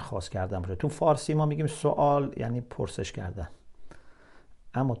معنای درخواست کردن باشه. تو فارسی ما میگیم سوال یعنی پرسش کردن،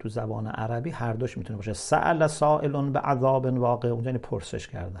 اما تو زبان عربی هر دوش میتونه باشه. سأل سائل بعذاب واقع، اونجا یعنی پرسش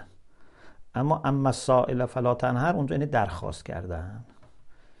کردن، اما سائل فلا تنهر اونجا یعنی درخواست کردن.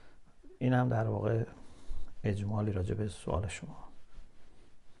 این هم در واقع اجمالی راجع به سوال شما.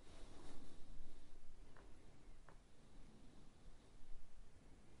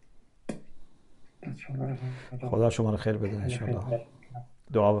 خدا شما رو خیر بده انشاءالله.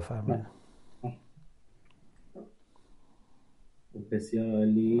 دعا بفرمایید. بسیار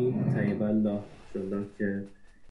عالی. طیب الله انشاءالله که